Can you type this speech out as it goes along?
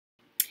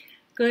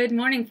Good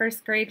morning,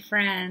 first grade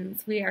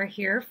friends. We are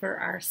here for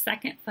our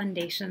second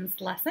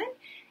Fundations lesson,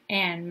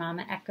 and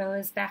Mama Echo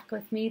is back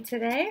with me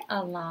today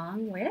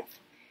along with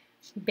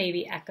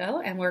Baby Echo,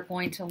 and we're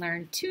going to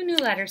learn two new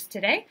letters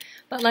today,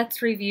 but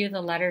let's review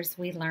the letters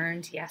we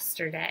learned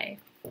yesterday.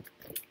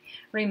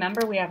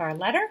 Remember, we have our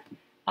letter,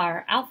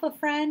 our alpha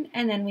friend,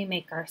 and then we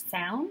make our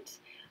sound.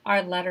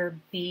 Our letter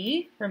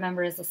B,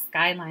 remember, is a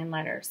skyline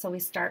letter, so we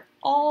start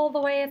all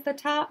the way at the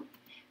top,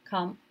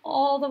 come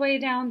all the way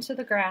down to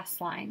the grass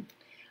line.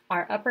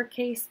 Our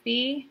uppercase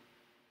B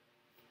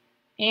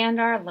and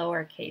our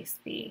lowercase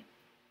b.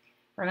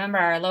 Remember,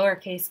 our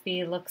lowercase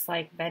b looks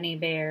like Benny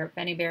Bear.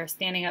 Benny Bear is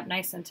standing up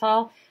nice and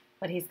tall,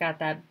 but he's got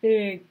that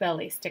big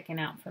belly sticking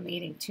out from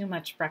eating too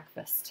much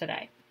breakfast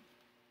today.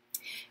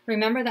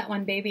 Remember that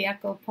when Baby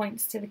Echo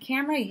points to the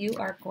camera, you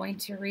are going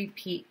to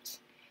repeat.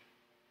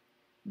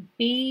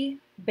 B,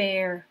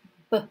 bear,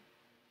 b.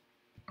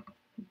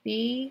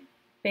 B,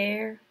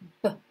 bear,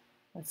 b.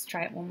 Let's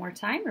try it one more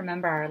time.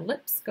 Remember, our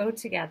lips go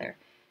together.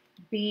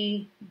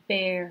 B,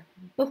 bear,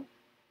 b.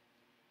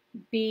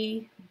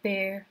 B,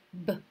 bear,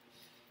 b.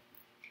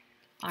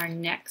 Our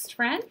next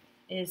friend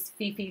is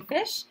Fifi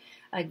Fish.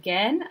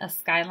 Again, a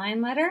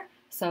skyline letter,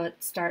 so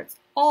it starts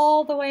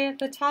all the way at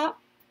the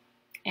top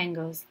and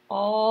goes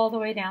all the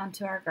way down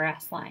to our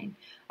grass line.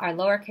 Our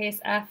lowercase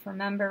f,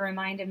 remember,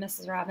 reminded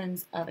Mrs.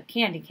 Robbins of a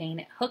candy cane.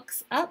 It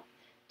hooks up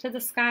to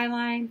the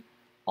skyline,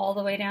 all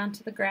the way down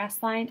to the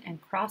grass line,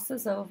 and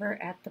crosses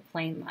over at the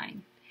plane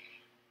line.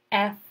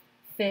 F,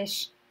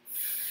 fish,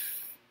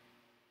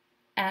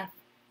 F,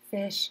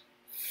 fish,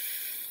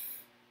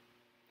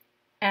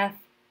 F,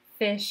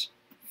 fish,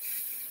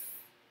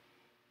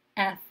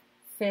 F,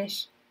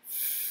 fish.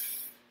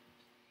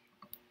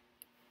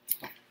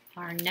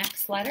 Our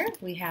next letter,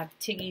 we have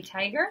Tiggy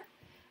Tiger.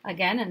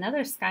 Again,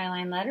 another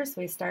skyline letter,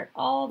 so we start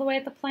all the way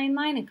at the plane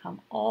line and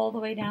come all the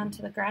way down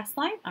to the grass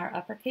line, our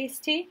uppercase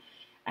T,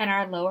 and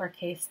our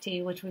lowercase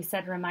t, which we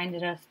said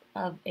reminded us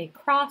of a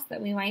cross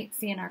that we might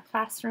see in our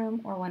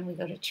classroom or when we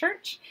go to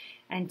church.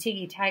 And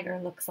Tiggy Tiger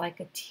looks like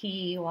a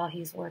T while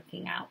he's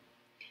working out.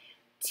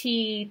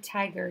 T,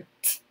 tiger,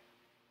 t.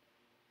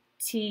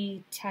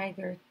 T,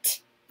 tiger,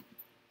 t.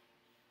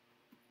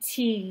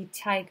 T,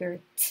 tiger,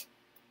 t.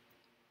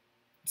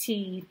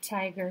 T,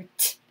 tiger,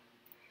 t.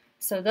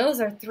 So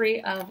those are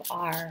three of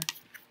our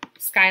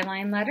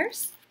skyline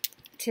letters.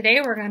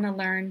 Today we're going to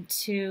learn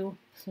two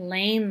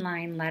plain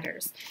line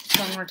letters.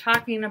 So when we're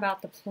talking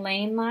about the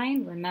plain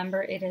line,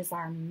 remember it is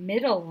our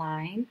middle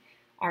line,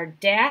 our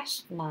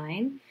dashed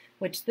line,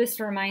 which this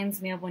reminds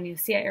me of when you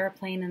see an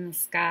airplane in the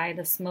sky,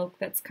 the smoke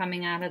that's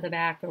coming out of the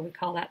back, or we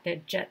call that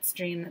the jet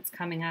stream that's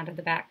coming out of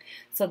the back.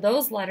 So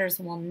those letters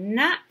will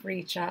not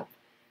reach up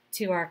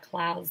to our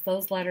clouds.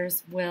 Those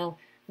letters will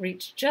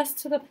reach just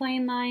to the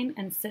plain line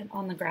and sit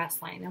on the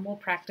grass line, and we'll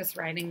practice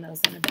writing those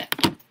in a bit.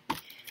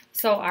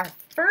 So our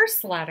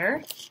first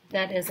letter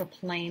that is a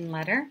plain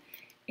letter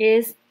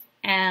is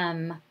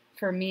M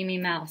for Mimi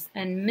Mouse.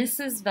 And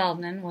Mrs.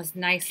 Veldman was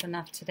nice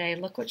enough today.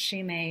 Look what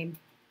she made.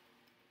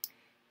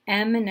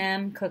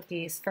 M&M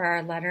cookies for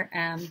our letter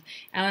M.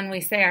 And when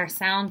we say our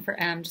sound for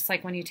M, just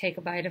like when you take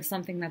a bite of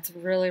something that's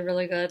really,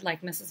 really good,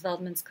 like Mrs.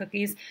 Veldman's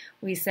cookies,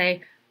 we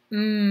say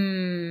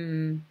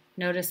mmm.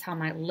 Notice how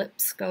my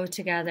lips go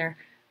together.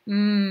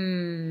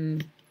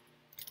 Mmm.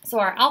 So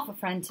our alpha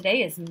friend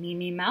today is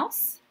Mimi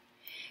Mouse.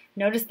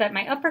 Notice that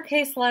my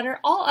uppercase letter,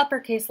 all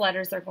uppercase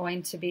letters are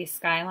going to be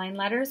skyline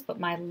letters, but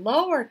my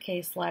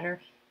lowercase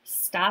letter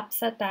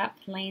stops at that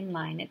plane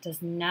line. It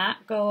does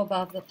not go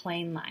above the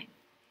plane line.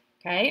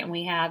 Okay, and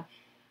we have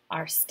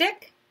our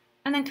stick,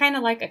 and then kind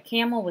of like a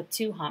camel with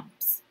two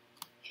humps.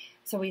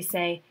 So we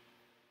say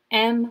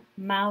M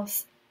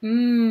mouse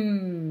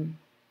mmm.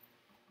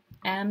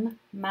 M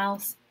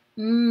mouse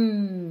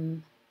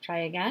mmm. Try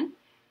again.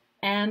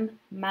 M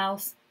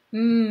mouse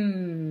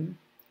mmm.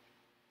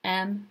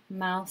 M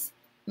mouse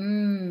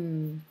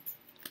mmm.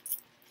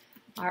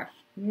 Our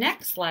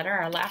next letter,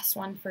 our last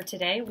one for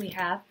today, we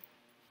have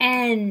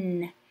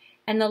N.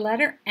 And the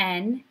letter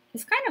N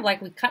is kind of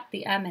like we cut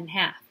the M in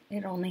half.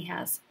 It only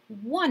has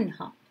one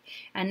hump.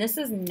 And this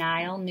is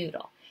Nile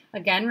Noodle.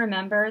 Again,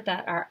 remember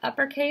that our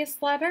uppercase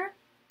letter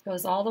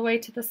goes all the way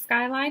to the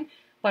skyline,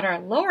 but our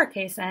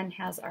lowercase n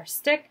has our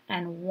stick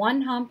and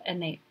one hump,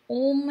 and they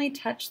only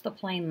touch the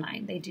plane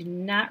line. They do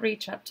not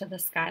reach up to the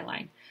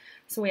skyline.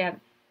 So we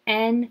have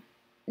N,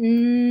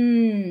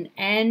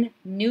 N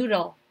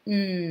noodle,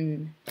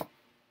 N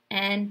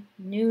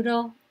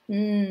noodle,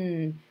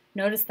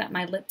 Notice that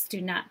my lips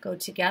do not go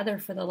together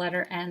for the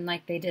letter N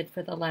like they did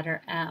for the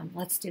letter M.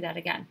 Let's do that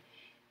again.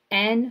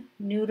 N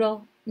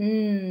noodle,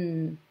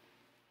 N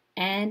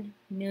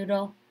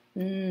noodle,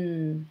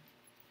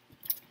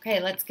 Okay,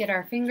 let's get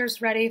our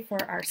fingers ready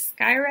for our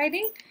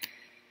skywriting.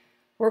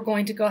 We're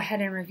going to go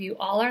ahead and review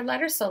all our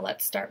letters. So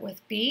let's start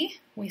with B.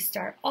 We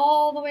start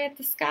all the way at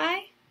the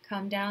sky,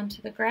 come down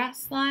to the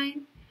grass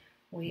line.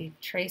 We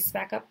trace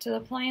back up to the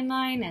plane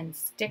line and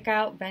stick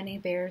out Benny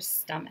Bear's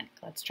stomach.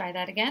 Let's try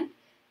that again.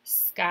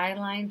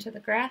 Skyline to the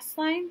grass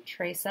line,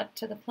 trace up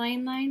to the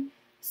plane line,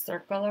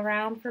 Circle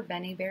around for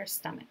Benny Bear's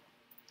stomach.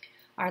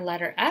 Our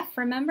letter F,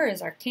 remember,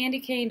 is our candy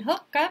cane.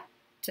 Hook up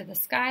to the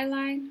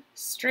skyline,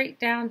 straight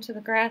down to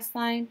the grass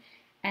line,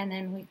 and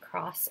then we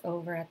cross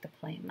over at the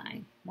plane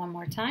line. One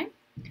more time.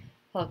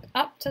 Hook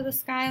up to the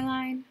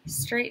skyline,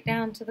 straight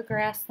down to the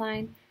grass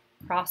line,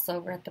 cross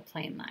over at the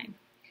plane line.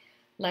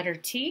 Letter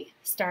T,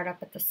 start up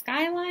at the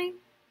skyline,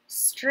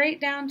 straight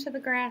down to the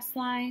grass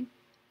line,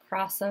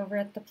 cross over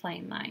at the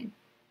plane line.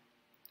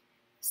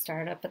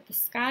 Start up at the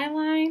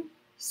skyline,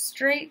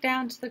 straight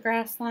down to the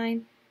grass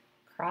line,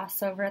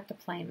 cross over at the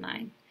plane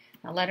line.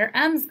 Now letter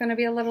M is going to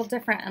be a little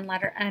different than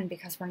letter N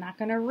because we're not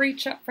going to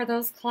reach up for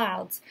those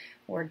clouds.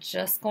 We're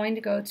just going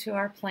to go to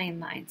our plane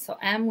line. So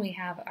M, we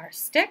have our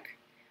stick,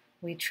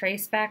 we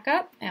trace back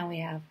up, and we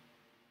have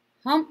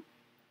hump,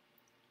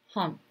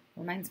 hump.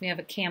 Reminds me of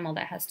a camel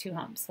that has two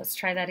humps. Let's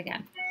try that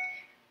again.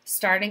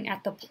 Starting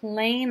at the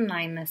plane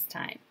line this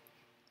time.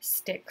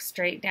 Stick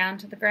straight down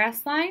to the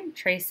grass line,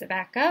 trace it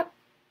back up,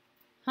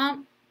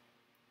 hump,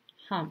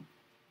 hump.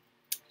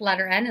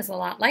 Letter N is a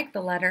lot like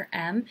the letter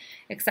M,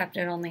 except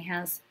it only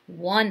has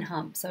one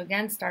hump. So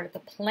again, start at the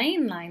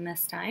plane line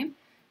this time,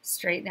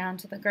 straight down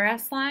to the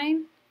grass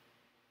line,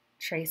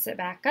 trace it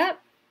back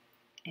up,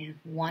 and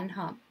one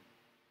hump.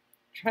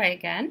 Try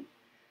again.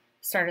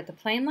 Start at the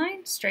plane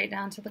line, straight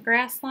down to the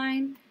grass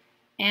line,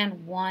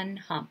 and one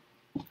hump.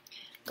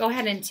 Go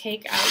ahead and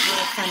take out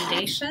your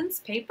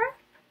Fundations paper.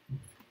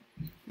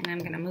 And I'm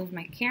going to move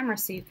my camera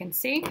so you can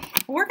see.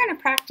 We're going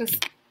to practice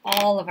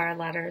all of our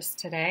letters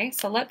today.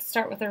 So let's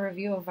start with a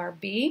review of our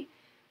B.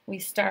 We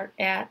start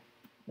at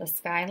the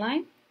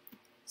skyline,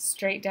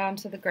 straight down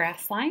to the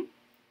grass line.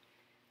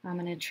 I'm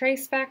going to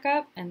trace back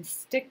up and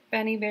stick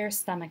Benny Bear's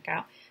stomach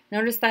out.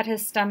 Notice that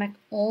his stomach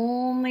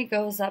only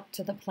goes up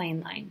to the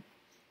plane line.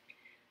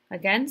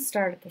 Again,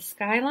 start at the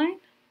skyline,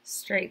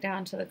 straight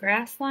down to the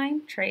grass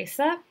line, trace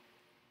up,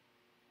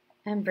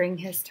 and bring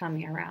his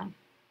tummy around.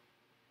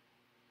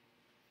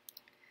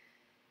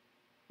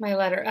 My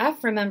letter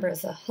F, remember,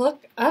 is a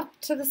hook up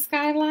to the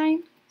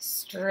skyline,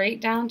 straight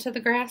down to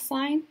the grass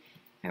line,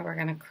 and we're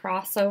going to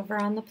cross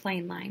over on the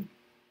plane line.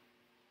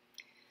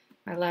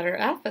 My letter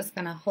F is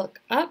going to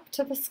hook up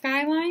to the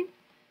skyline,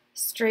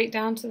 straight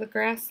down to the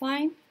grass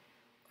line,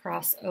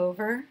 cross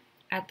over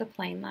at the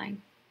plane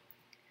line.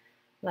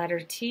 Letter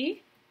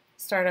T,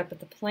 start up at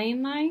the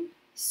plane line,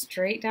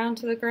 straight down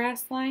to the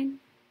grass line,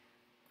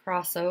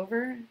 cross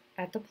over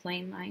at the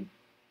plane line.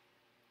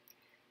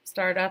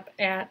 Start up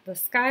at the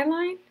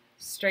skyline,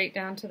 straight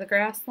down to the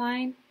grass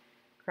line,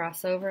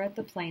 cross over at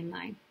the plane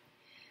line.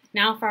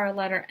 Now for our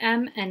letter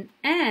M and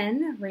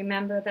N,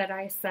 remember that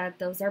I said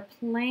those are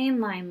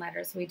plane line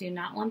letters. We do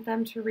not want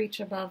them to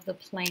reach above the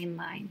plane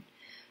line.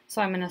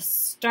 So I'm going to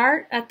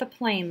start at the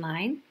plane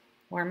line,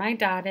 where my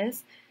dot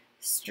is,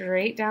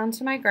 straight down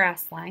to my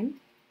grass line.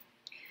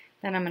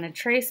 Then I'm going to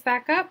trace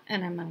back up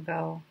and I'm going to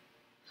go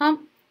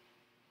hump,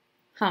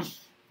 hump.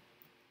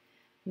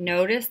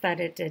 Notice that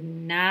it did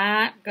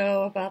not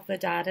go above the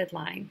dotted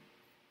line.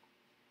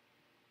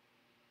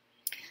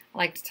 I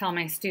like to tell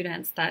my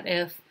students that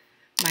if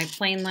my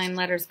plane line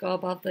letters go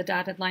above the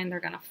dotted line, they're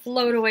going to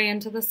float away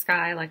into the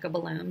sky like a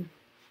balloon.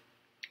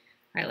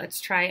 All right,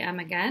 let's try M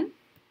again.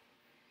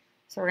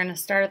 So we're going to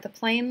start at the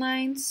plane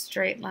line,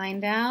 straight line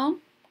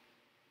down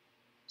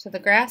to the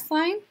grass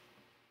line.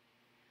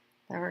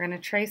 Then we're going to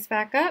trace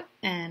back up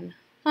and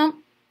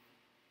hump,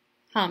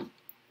 hump.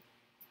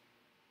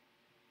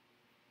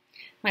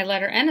 My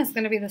letter N is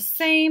going to be the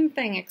same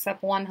thing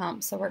except one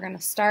hump. So we're going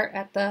to start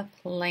at the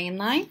plane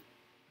line.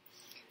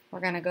 We're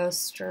going to go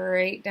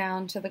straight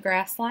down to the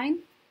grass line,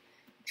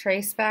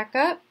 trace back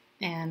up,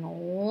 and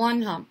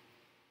one hump.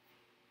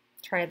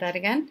 Try that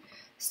again.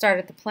 Start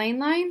at the plane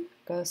line,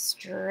 go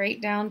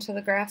straight down to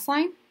the grass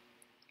line,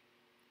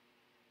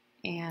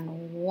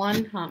 and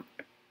one hump.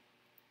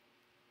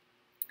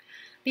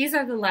 These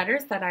are the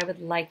letters that I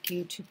would like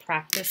you to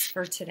practice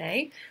for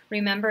today.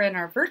 Remember, in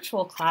our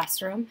virtual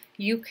classroom,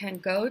 you can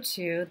go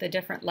to the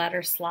different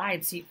letter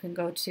slides. You can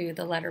go to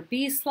the letter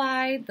B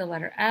slide, the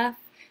letter F,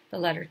 the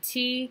letter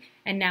T,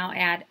 and now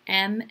add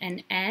M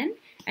and N.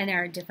 And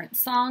there are different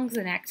songs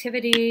and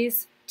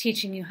activities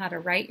teaching you how to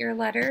write your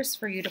letters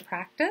for you to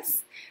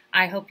practice.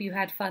 I hope you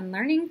had fun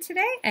learning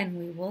today, and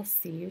we will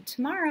see you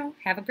tomorrow.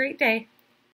 Have a great day.